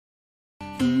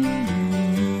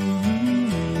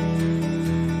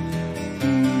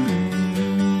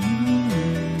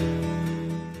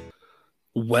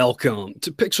Welcome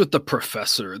to Picks with the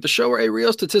Professor, the show where a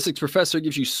real statistics professor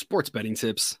gives you sports betting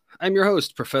tips. I'm your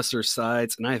host, Professor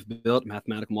Sides, and I have built a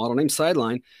mathematical model named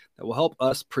Sideline that will help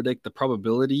us predict the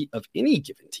probability of any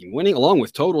given team winning, along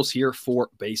with totals here for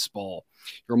baseball.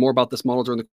 You'll hear more about this model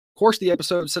during the course of the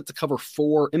episode, set to cover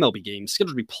 4 MLB games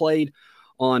scheduled to be played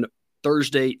on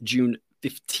Thursday, June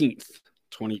 15th,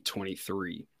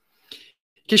 2023. In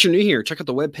case you're new here, check out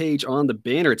the webpage on the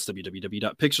banner. It's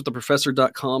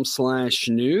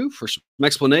www.pickswiththeprofessor.com/new for some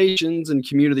explanations and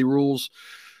community rules.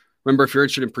 Remember, if you're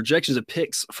interested in projections and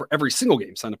picks for every single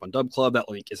game, sign up on Dub Club. That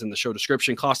link is in the show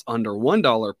description. Costs under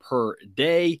 $1 per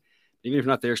day. Even if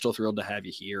you're not there, still thrilled to have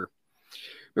you here.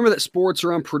 Remember that sports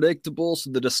are unpredictable, so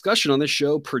the discussion on this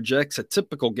show projects a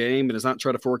typical game and does not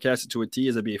try to forecast it to a T,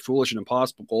 as it'd be a foolish and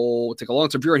impossible goal. Take a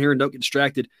long-term view on here and don't get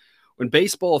distracted. When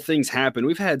baseball things happen,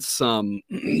 we've had some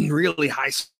really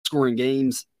high-scoring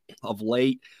games of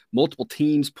late, multiple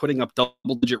teams putting up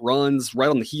double-digit runs right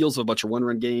on the heels of a bunch of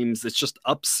one-run games. It's just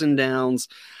ups and downs.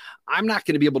 I'm not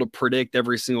going to be able to predict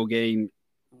every single game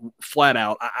flat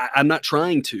out. I'm not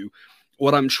trying to.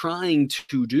 What I'm trying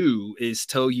to do is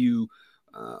tell you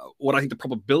what I think the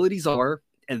probabilities are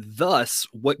and thus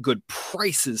what good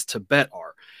prices to bet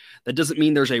are. That doesn't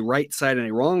mean there's a right side and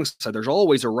a wrong side. There's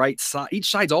always a right side.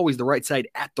 Each side's always the right side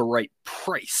at the right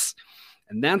price.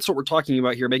 And that's what we're talking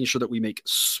about here, making sure that we make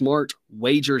smart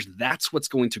wagers. That's what's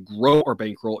going to grow our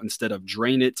bankroll instead of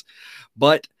drain it.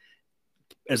 But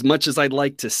as much as I'd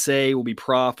like to say we'll be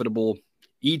profitable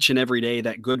each and every day,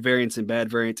 that good variance and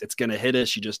bad variance, it's going to hit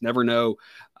us. You just never know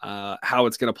how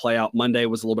it's going to play out. Monday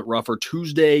was a little bit rougher.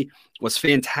 Tuesday was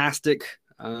fantastic.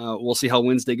 We'll see how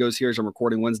Wednesday goes here as I'm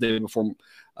recording Wednesday before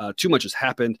too much has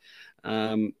happened.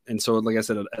 And so, like I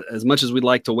said, as much as we'd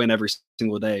like to win every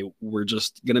single day, we're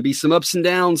just going to be some ups and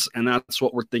downs. And that's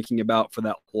what we're thinking about for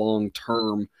that long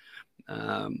term,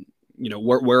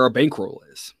 where our bankroll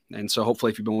is. And so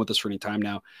hopefully if you've been with us for any time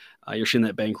now, you're seeing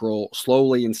that bankroll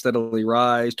slowly and steadily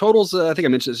rise. Totals, I think I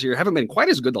mentioned this here, haven't been quite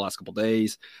as good the last couple of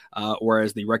days,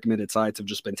 whereas the recommended sites have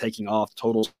just been taking off.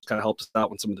 Totals kind of helped us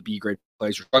out when some of the B-grade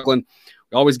plays are struggling.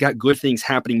 We always got good things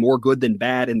happening, more good than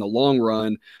bad in the long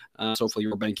run. So hopefully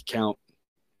your bank account,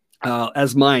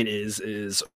 as mine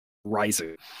is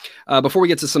rising. Before we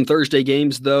get to some Thursday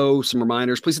games, though, some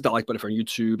reminders. Please hit that like button on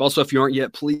YouTube. Also, if you aren't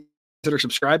yet, please consider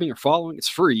subscribing or following. It's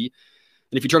free.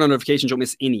 And if you turn on notifications, you don't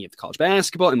miss any of the college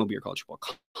basketball, MLB, or college football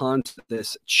content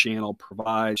this channel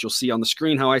provides. You'll see on the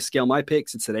screen how I scale my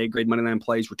picks. It's at A-grade money line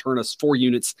plays. Return us 4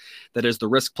 units. That is the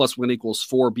risk plus win equals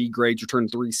 4 B grades. Return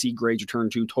 3 C grades. Return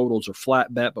 2 totals or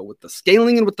flat bet. But with the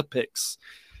scaling and with the picks,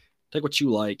 take what you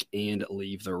like and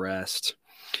leave the rest.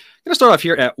 I'm going to start off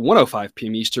here at 1:05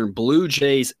 p.m. Eastern. Blue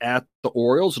Jays at the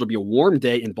Orioles. It'll be a warm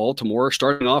day in Baltimore,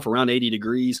 starting off around 80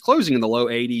 degrees, closing in the low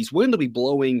 80s. Wind will be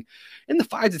blowing in the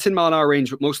 5 to 10 mile an hour range,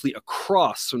 but mostly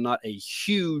across, so not a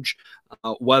huge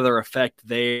weather effect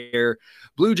there.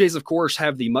 Blue Jays, of course,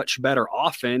 have the much better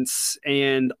offense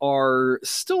and are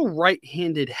still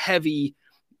right-handed heavy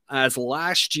as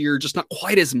last year, just not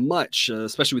quite as much,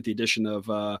 especially with the addition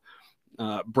of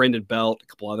Brandon Belt, a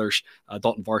couple others,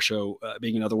 Dalton Varsho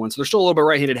being another one. So they're still a little bit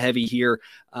right-handed heavy here.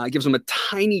 Gives them a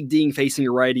tiny ding facing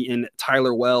a righty in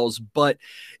Tyler Wells. But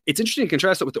it's interesting to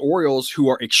contrast it with the Orioles, who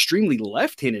are extremely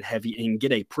left-handed heavy and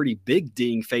get a pretty big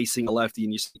ding facing a lefty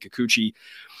in Yusei Kikuchi.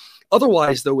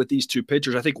 Otherwise, though, with these two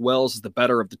pitchers, I think Wells is the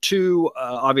better of the two.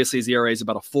 Obviously, his ERA is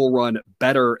about a full run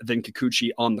better than Kikuchi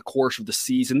on the course of the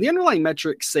season. The underlying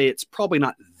metrics say it's probably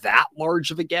not that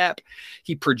large of a gap.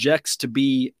 He projects to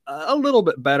be a little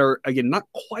bit better. Again, not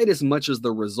quite as much as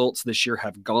the results this year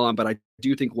have gone, but I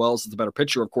do think Wells is the better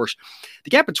pitcher. Of course, the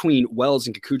gap between Wells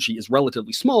and Kikuchi is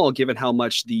relatively small, given how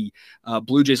much the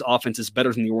Blue Jays offense is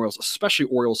better than the Orioles, especially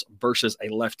Orioles versus a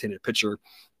left-handed pitcher.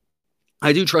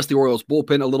 I do trust the Orioles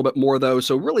bullpen a little bit more, though.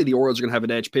 So really the Orioles are going to have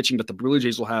an edge pitching, but the Blue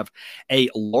Jays will have a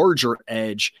larger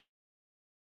edge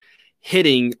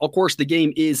hitting. Of course, the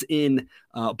game is in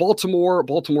Baltimore.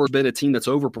 Baltimore's been a team that's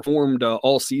overperformed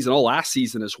all season, all last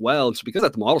season as well. And so because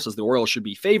that, the model says the Orioles should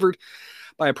be favored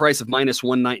by a price of minus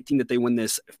 119, that they win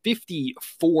this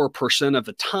 54% of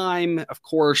the time. Of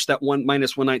course, that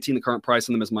minus 119, the current price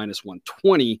on them is minus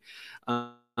 120.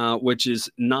 Which is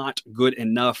not good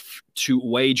enough to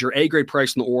wager. A-grade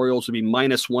price on the Orioles would be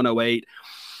minus 108.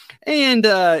 And,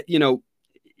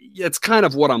 it's kind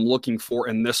of what I'm looking for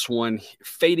in this one.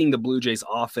 Fading the Blue Jays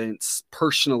offense,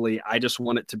 personally, I just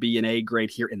want it to be an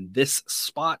A-grade here in this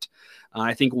spot.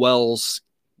 I think Wells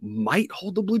might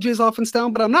hold the Blue Jays offense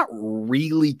down, but I'm not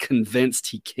really convinced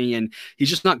he can. He's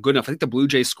just not good enough. I think the Blue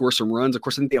Jays score some runs. Of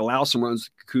course, I think they allow some runs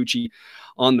to Kikuchi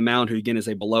on the mound, who again is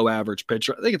a below average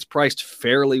pitcher. I think it's priced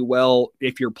fairly well.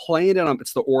 If you're playing it,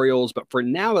 it's the Orioles, but for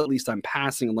now, at least I'm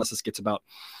passing unless this gets about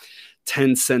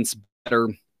 10 cents better.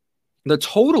 The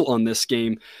total on this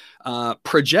game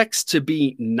projects to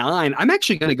be 9. I'm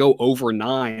actually going to go over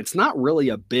 9. It's not really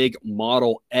a big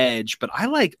model edge, but I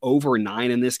like over 9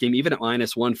 in this game, even at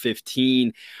minus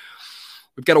 115.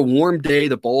 We've got a warm day.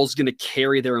 The ball's going to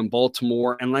carry there in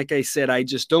Baltimore. And like I said, I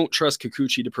just don't trust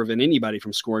Kikuchi to prevent anybody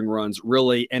from scoring runs,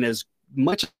 really. And as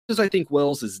much as I think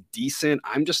Wells is decent,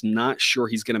 I'm just not sure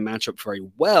he's going to match up very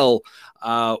well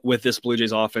with this Blue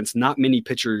Jays offense. Not many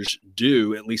pitchers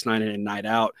do, at least night in and night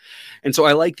out. And so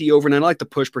I like the over, and I like the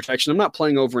push protection. I'm not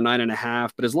playing over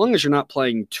 9.5, but as long as you're not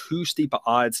playing too steep of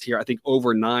odds here, I think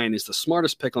over 9 is the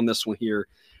smartest pick on this one here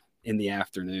in the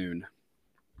afternoon.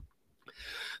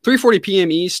 3:40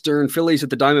 p.m. Eastern, Phillies at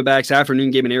the Diamondbacks,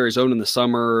 afternoon game in Arizona in the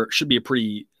summer. Should be a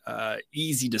pretty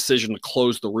easy decision to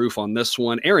close the roof on this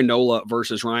one. Aaron Nola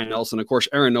versus Ryan Nelson. Of course,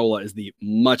 Aaron Nola is the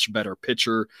much better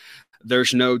pitcher.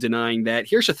 There's no denying that.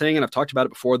 Here's the thing, and I've talked about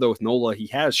it before, though, with Nola. He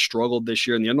has struggled this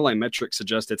year, and the underlying metrics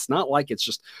suggest it's not like it's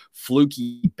just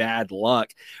fluky bad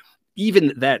luck.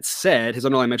 Even that said, his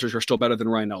underlying metrics are still better than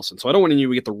Ryan Nelson. So I don't want you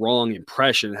to get the wrong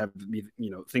impression and have me,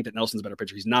 think that Nelson's a better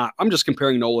pitcher. He's not. I'm just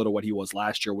comparing Nola to what he was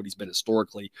last year, what he's been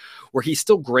historically, where he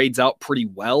still grades out pretty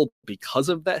well because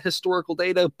of that historical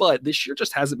data. But this year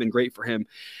just hasn't been great for him.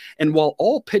 And while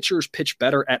all pitchers pitch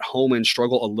better at home and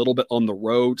struggle a little bit on the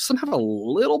road, some have a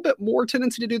little bit more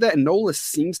tendency to do that. And Nola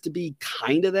seems to be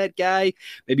kind of that guy,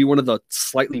 maybe one of the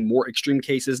slightly more extreme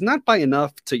cases, not by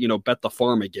enough to, bet the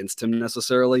farm against him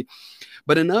necessarily,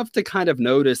 but enough to kind of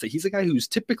notice that he's a guy who's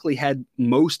typically had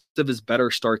most of his better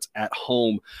starts at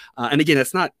home. And again,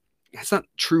 it's not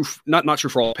true, not true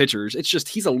for all pitchers. It's just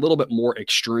he's a little bit more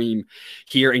extreme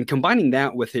here. And combining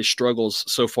that with his struggles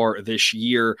so far this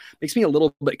year makes me a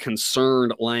little bit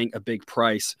concerned laying a big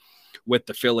price with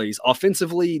the Phillies.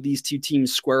 Offensively, these two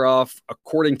teams square off,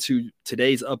 according to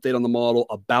today's update on the model,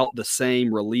 about the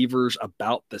same. Relievers,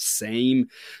 about the same.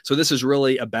 So this is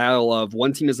really a battle of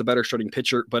one team is the better starting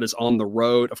pitcher, but is on the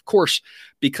road. Of course,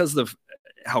 because of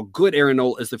how good Aaron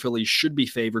Nola is, the Phillies should be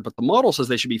favored, but the model says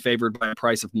they should be favored by a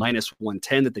price of minus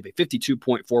 110, that they have a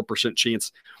 52.4%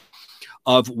 chance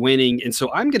of winning. And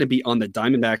so I'm going to be on the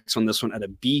Diamondbacks on this one at a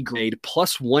B grade,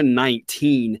 plus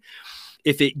 119.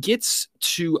 If it gets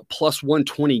to plus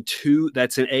 122,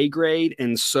 that's an A grade.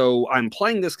 And so I'm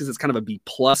playing this because it's kind of a B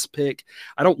plus pick.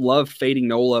 I don't love fading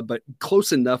Nola, but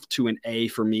close enough to an A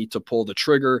for me to pull the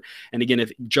trigger. And again, if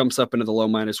it jumps up into the low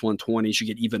minus 120s, you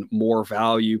get even more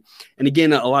value. And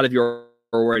again, a lot of you are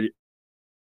already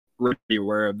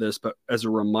aware of this, but as a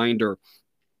reminder,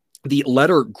 the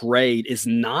letter grade is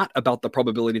not about the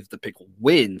probability that the pick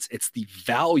wins. It's the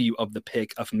value of the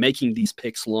pick, of making these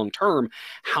picks long-term,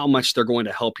 how much they're going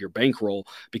to help your bankroll.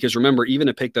 Because remember, even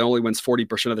a pick that only wins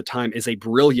 40% of the time is a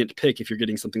brilliant pick if you're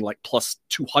getting something like plus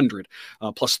 200,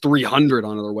 plus 300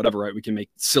 on it or whatever, right? We can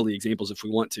make silly examples if we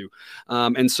want to.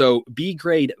 And so B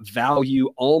grade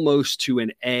value almost to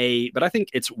an A, but I think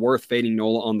it's worth fading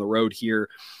Nola on the road here.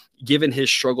 Given his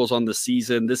struggles on the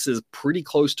season, this is pretty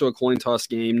close to a coin toss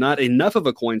game. Not enough of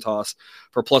a coin toss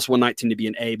for plus 119 to be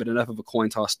an A, but enough of a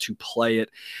coin toss to play it.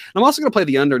 And I'm also going to play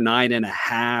the under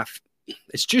 9.5.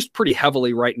 It's just pretty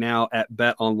heavily right now at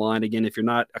Bet Online. Again, if you're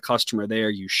not a customer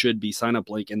there, you should be. Sign up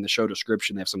link in the show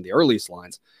description. They have some of the earliest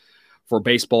lines for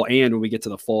baseball, and when we get to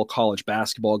the fall college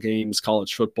basketball games,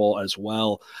 college football as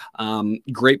well.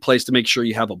 Great place to make sure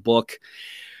you have a book.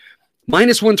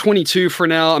 Minus 122 for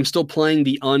now. I'm still playing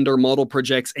the under. Model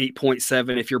projects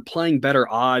 8.7. If you're playing better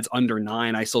odds, under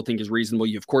 9, I still think is reasonable.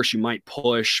 Of course, you might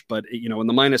push, but in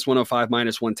the minus 105,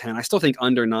 minus 110, I still think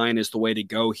under 9 is the way to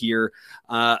go here.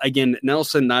 Again,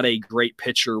 Nelson, not a great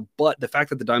pitcher, but the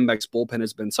fact that the Diamondbacks bullpen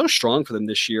has been so strong for them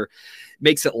this year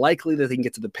makes it likely that they can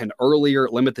get to the pen earlier,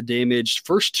 limit the damage.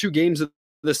 First 2 games of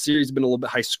this series has been a little bit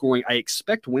high scoring. I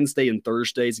expect Wednesday and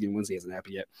Thursdays, again, Wednesday hasn't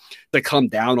happened yet, to come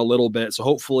down a little bit. So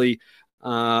hopefully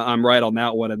I'm right on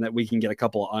that one, and that we can get a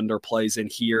couple of underplays in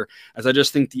here, as I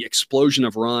just think the explosion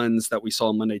of runs that we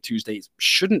saw Monday, Tuesday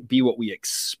shouldn't be what we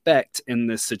expect in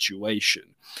this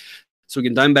situation. So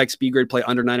again, Diamondbacks B grade play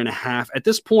under 9.5. At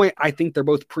this point, I think they're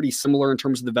both pretty similar in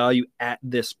terms of the value at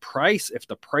this price. If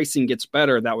the pricing gets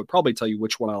better, that would probably tell you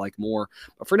which one I like more.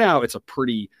 But for now, it's a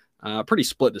pretty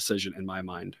split decision in my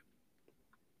mind.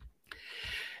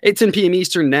 8:10 p.m.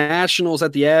 Eastern, Nationals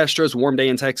at the Astros. Warm day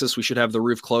in Texas. We should have the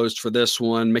roof closed for this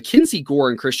one. Mackenzie Gore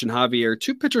and Christian Javier,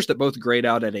 two pitchers that both grade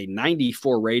out at a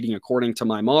 94 rating according to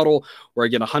my model, where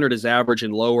again 100 is average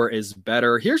and lower is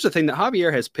better. Here's the thing, that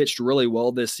Javier has pitched really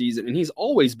well this season, and he's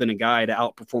always been a guy to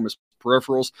outperform his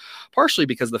peripherals, partially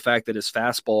because of the fact that his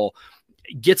fastball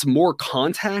gets more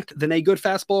contact than a good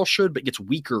fastball should, but gets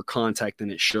weaker contact than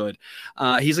it should.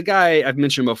 He's a guy I've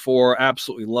mentioned before,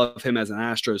 absolutely love him as an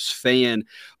Astros fan,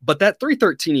 but that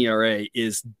 3.13 ERA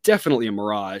is definitely a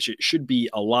mirage. It should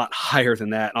be a lot higher than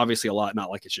that. Obviously a lot,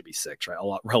 not like it should be 6, right? A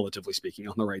lot, relatively speaking,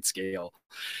 on the right scale.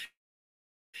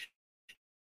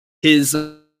 His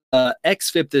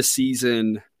xFIP this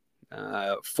season,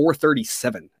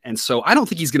 437. And so I don't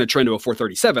think he's going to trend to a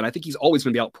 437. I think he's always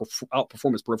going to be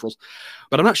outperform his peripherals,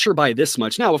 but I'm not sure by this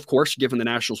much. Now, of course, given the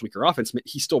Nationals' weaker offense,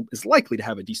 he still is likely to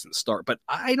have a decent start, but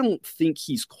I don't think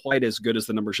he's quite as good as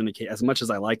the numbers indicate, as much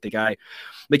as I like the guy.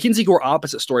 Mackenzie Gore,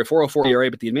 opposite story, 404 ERA,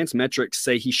 but the advanced metrics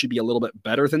say he should be a little bit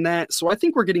better than that. So I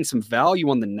think we're getting some value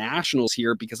on the Nationals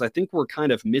here, because I think we're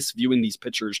kind of misviewing these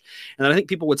pitchers. And I think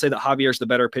people would say that Javier's the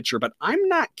better pitcher, but I'm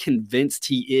not convinced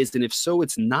he is. And if so,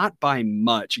 it's not by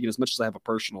much. Again, as much as I have a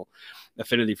personal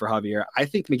affinity for Javier, I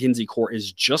think Mackenzie Gore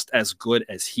is just as good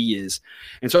as he is.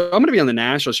 And so I'm going to be on the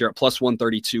Nationals here at plus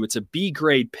 132. It's a B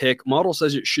grade pick. Model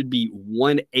says it should be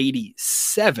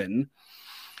 187.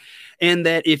 And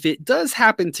that if it does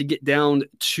happen to get down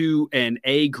to an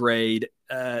A grade,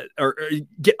 or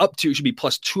get up to, it should be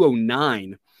plus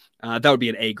 209. That would be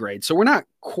an A grade. So we're not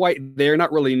quite there,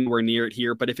 not really anywhere near it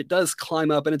here. But if it does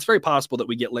climb up, and it's very possible that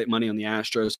we get late money on the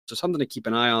Astros, so something to keep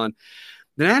an eye on.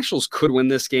 The Nationals could win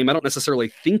this game. I don't necessarily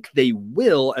think they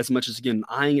will, as much as, again,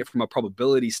 eyeing it from a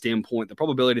probability standpoint. The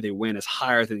probability they win is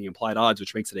higher than the implied odds,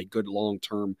 which makes it a good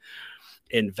long-term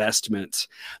investment.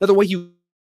 Another way you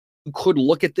could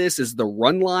look at this is the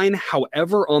run line.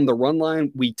 However, on the run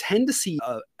line, we tend to see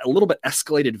a little bit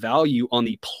escalated value on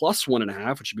the plus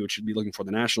 1.5, which should be looking for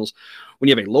the Nationals, when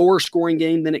you have a lower scoring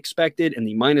game than expected, and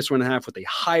the minus 1.5 with a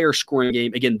higher scoring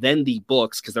game, again, than the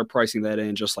books, because they're pricing that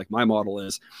in just like my model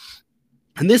is.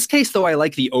 In this case, though, I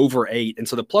like the over 8. And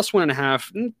so the plus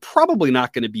 1.5, probably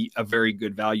not going to be a very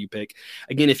good value pick.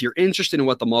 Again, if you're interested in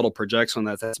what the model projects on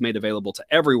that, that's made available to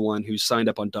everyone who's signed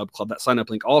up on Dub Club. That sign up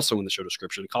link also in the show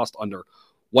description. It costs under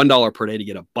 $1 per day to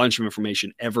get a bunch of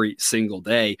information every single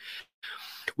day.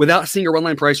 Without seeing a run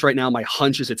line price right now, my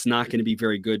hunch is it's not going to be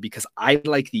very good, because I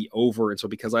like the over. And so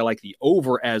because I like the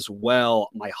over as well,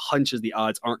 my hunch is the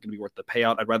odds aren't going to be worth the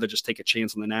payout. I'd rather just take a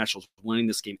chance on the Nationals winning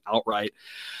this game outright.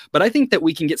 But I think that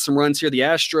we can get some runs here. The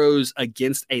Astros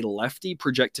against a lefty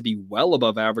project to be well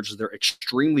above average. They're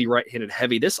extremely right-handed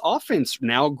heavy. This offense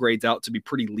now grades out to be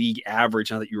pretty league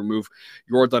average now that you remove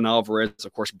Yordan Alvarez.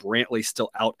 Of course, Brantley's still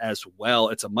out as well.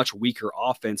 It's a much weaker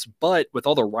offense, but with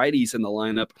all the righties in the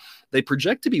lineup, they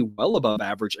project to be well above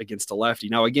average against a lefty.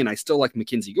 Now, again, I still like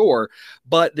Mackenzie Gore,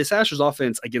 but this Astros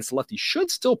offense against the lefty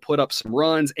should still put up some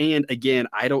runs. And again,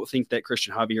 I don't think that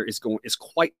Christian Javier is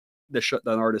quite the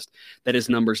shutdown artist that his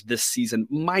numbers this season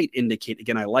might indicate.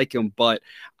 Again, I like him, but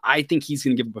I think he's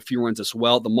going to give up a few runs as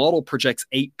well. The model projects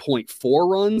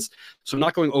 8.4 runs, so I'm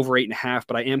not going over 8.5,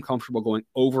 but I am comfortable going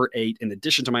over 8 in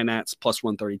addition to my Nats plus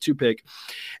 132 pick.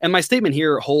 And my statement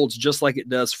here holds just like it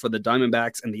does for the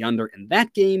Diamondbacks and the under in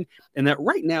that game, and that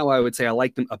right now I would say I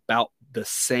like them about the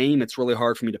same. It's really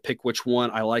hard for me to pick which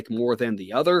one I like more than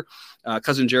the other.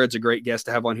 Cousin Jared's a great guest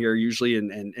to have on here usually,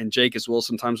 and Jake as well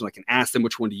sometimes, when I can ask them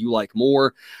which one do you like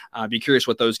more. Be curious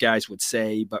what those guys would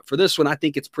say. But for this one, I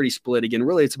think it's pretty split. Again,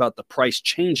 really it's about the price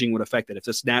changing would affect it. If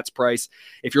this Nats price,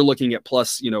 if you're looking at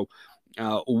plus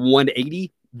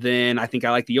 180, then I think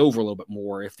I like the over a little bit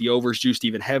more. If the over is juiced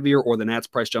even heavier, or the Nats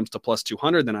price jumps to plus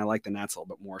 200, then I like the Nats a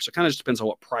little bit more. So it kind of just depends on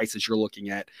what prices you're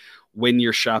looking at when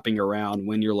you're shopping around,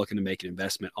 when you're looking to make an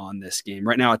investment on this game.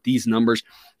 Right now at these numbers,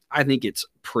 I think it's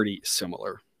pretty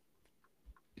similar.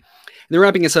 And then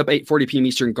wrapping us up, 8:40 p.m.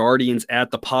 Eastern, Guardians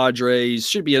at the Padres.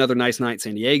 Should be another nice night in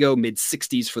San Diego,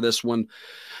 mid-60s for this one.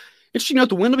 Interesting note,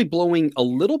 the wind will be blowing a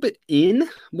little bit in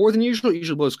more than usual. It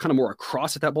usually blows kind of more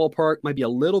across at that ballpark. Might be a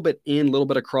little bit in, a little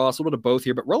bit across, a little bit of both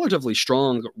here, but relatively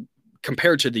strong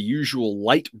compared to the usual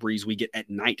light breeze we get at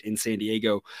night in San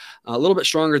Diego. A little bit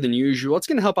stronger than usual. It's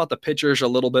going to help out the pitchers a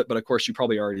little bit, but of course you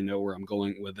probably already know where I'm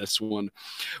going with this one.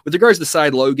 With regards to the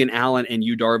side, Logan, Allen, and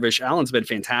Yu Darvish. Allen's been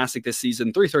fantastic this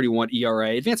season, 3.31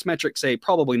 ERA. Advanced metrics say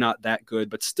probably not that good,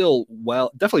 but still,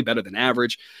 well, definitely better than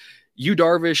average. Yu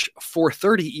Darvish,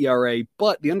 4.30 ERA,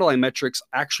 but the underlying metrics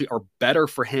actually are better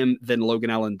for him than Logan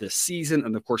Allen this season.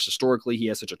 And of course, historically, he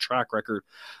has such a track record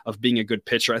of being a good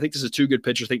pitcher. I think this is two good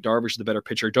pitchers. I think Darvish is the better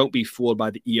pitcher. Don't be fooled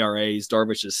by the ERAs.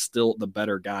 Darvish is still the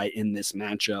better guy in this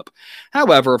matchup.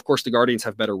 However, of course, the Guardians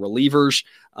have better relievers.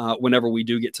 Whenever we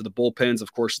do get to the bullpens,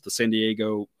 of course, the San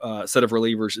Diego set of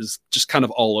relievers is just kind of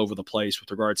all over the place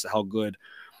with regards to how good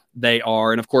they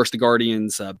are. And of course, the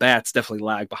Guardians bats definitely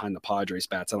lag behind the Padres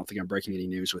bats. I don't think I'm breaking any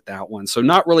news with that one. So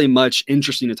not really much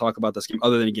interesting to talk about this game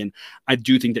other than, again, I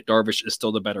do think that Darvish is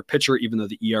still the better pitcher, even though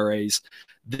the ERAs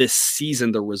this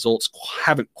season, the results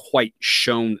haven't quite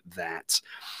shown that.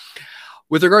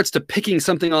 With regards to picking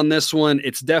something on this one,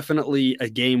 it's definitely a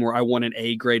game where I want an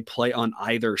A-grade play on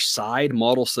either side.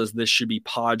 Model says this should be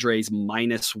Padres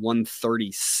minus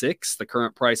 136. The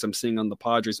current price I'm seeing on the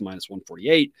Padres minus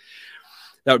 148.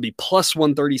 That would be plus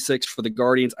 136 for the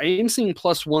Guardians. I am seeing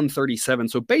plus 137.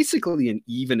 So basically an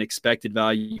even expected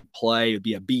value play. It would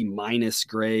be a B minus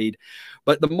grade.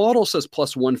 But the model says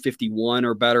plus 151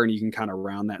 or better, and you can kind of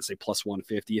round that and say plus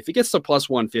 150. If it gets to plus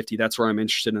 150, that's where I'm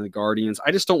interested in the Guardians.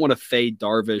 I just don't want to fade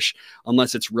Darvish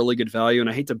unless it's really good value. And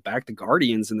I hate to back the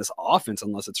Guardians in this offense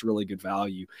unless it's really good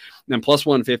value. And plus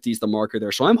 150 is the marker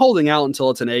there. So I'm holding out until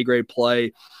it's an A-grade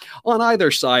play on either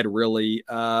side, really.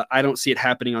 I don't see it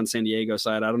happening on San Diego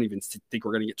side. I don't even think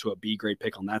we're going to get to a B grade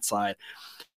pick on that side.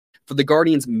 For the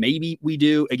Guardians, maybe we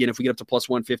do. Again, if we get up to plus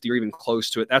 150 or even close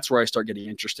to it, that's where I start getting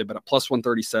interested. But at plus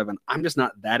 137, I'm just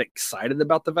not that excited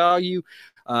about the value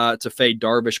to fade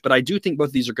Darvish. But I do think both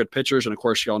of these are good pitchers. And of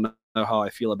course, y'all know how I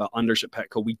feel about unders at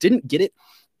Petco. We didn't get it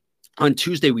on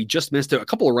Tuesday. We just missed it. A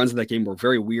couple of runs in that game were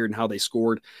very weird in how they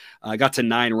scored. Got to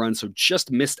 9 runs, so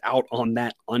just missed out on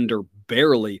that under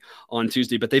barely on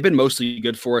Tuesday, but they've been mostly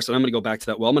good for us. And I'm going to go back to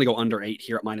that. Well, I'm going to go under 8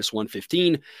 here at minus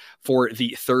 115 for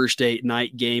the Thursday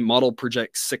night game. Model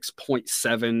projects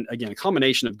 6.7. Again, a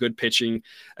combination of good pitching,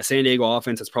 a San Diego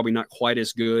offense that's probably not quite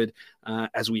as good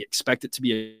as we expect it to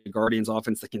be, a Guardians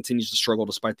offense that continues to struggle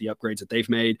despite the upgrades that they've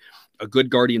made, a good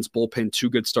Guardians bullpen, 2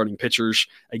 good starting pitchers,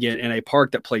 again, in a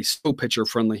park that plays so pitcher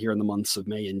friendly here in the months of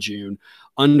May and June.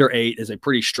 Under 8 is a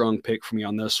pretty strong pick for me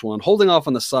on this one. Holding off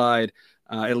on the side,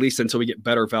 at least until we get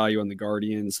better value on the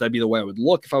Guardians. That'd be the way I would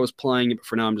look if I was playing it, but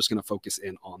for now, I'm just going to focus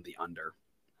in on the under.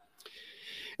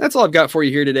 That's all I've got for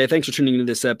you here today. Thanks for tuning into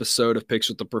this episode of Picks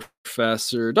with the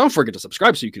Professor. Don't forget to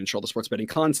subscribe so you can control the sports betting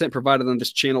content provided on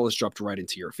this channel is dropped right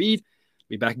into your feed.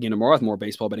 Be back again tomorrow with more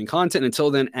baseball betting content.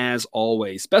 Until then, as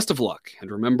always, best of luck.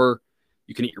 And remember,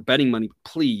 you can eat your betting money,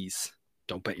 but please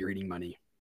don't bet your eating money.